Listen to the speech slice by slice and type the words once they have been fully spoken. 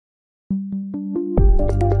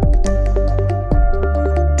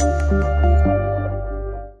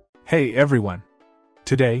Hey everyone!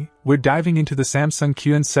 Today, we're diving into the Samsung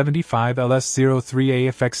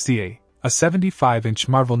QN75LS03AAFXZA, a 75-inch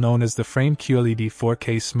marvel known as the Frame QLED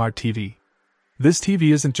 4K Smart TV. This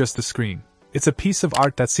TV isn't just a screen, it's a piece of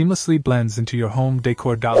art that seamlessly blends into your home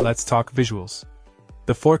decor. Let's talk visuals.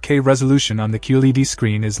 The 4K resolution on the QLED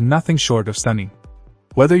screen is nothing short of stunning.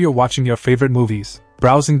 Whether you're watching your favorite movies,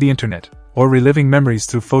 browsing the internet, or reliving memories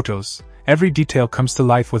through photos, every detail comes to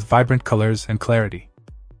life with vibrant colors and clarity.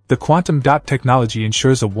 The quantum dot technology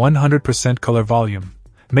ensures a 100% color volume,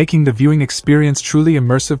 making the viewing experience truly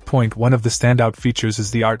immersive. One of the standout features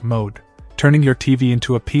is the art mode, turning your TV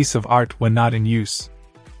into a piece of art when not in use.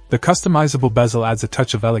 The customizable bezel adds a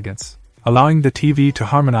touch of elegance, allowing the TV to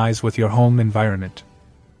harmonize with your home environment.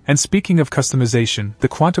 And speaking of customization, the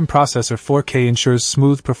Quantum Processor 4K ensures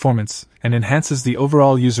smooth performance and enhances the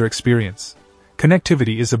overall user experience.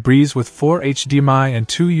 Connectivity is a breeze with 4 HDMI and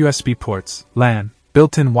 2 USB ports, LAN,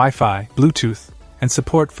 built-in Wi-Fi, Bluetooth, and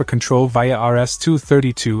support for control via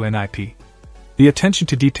RS-232 and IP. The attention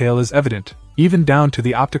to detail is evident, even down to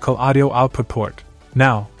the optical audio output port.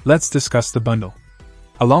 Now, let's discuss the bundle.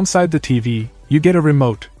 Alongside the TV, you get a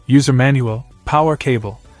remote, user manual, power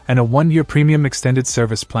cable, and a 1-year premium extended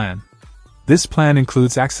service plan. This plan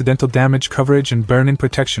includes accidental damage coverage and burn-in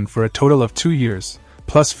protection for a total of 2 years,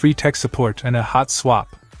 plus free tech support and a hot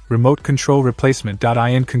swap, remote control replacement.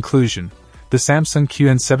 In conclusion, the Samsung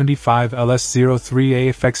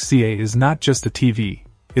QN75LS03AAFXZA is not just a TV,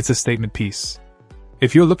 it's a statement piece.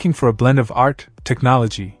 If you're looking for a blend of art,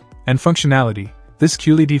 technology, and functionality, this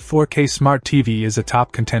QLED 4K Smart TV is a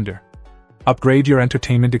top contender. Upgrade your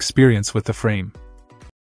entertainment experience with the Frame.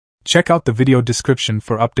 Check out the video description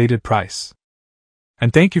for updated price.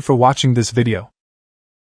 And thank you for watching this video.